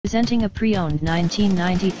Presenting a pre-owned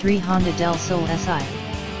 1993 Honda Del Sol SI.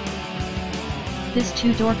 This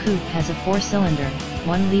two-door coupe has a 4-cylinder,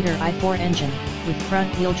 1-liter I4 engine, with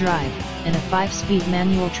front-wheel drive, and a 5-speed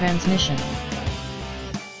manual transmission.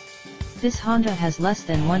 This Honda has less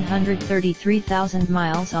than 133,000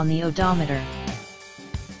 miles on the odometer.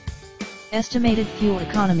 Estimated fuel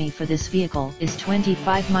economy for this vehicle is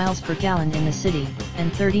 25 miles per gallon in the city,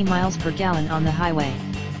 and 30 miles per gallon on the highway.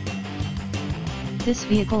 This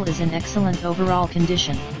vehicle is in excellent overall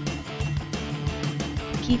condition.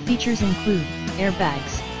 Key features include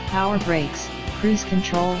airbags, power brakes, cruise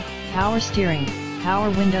control, power steering,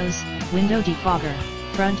 power windows, window defogger,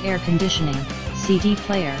 front air conditioning, CD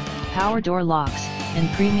player, power door locks, and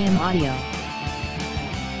premium audio.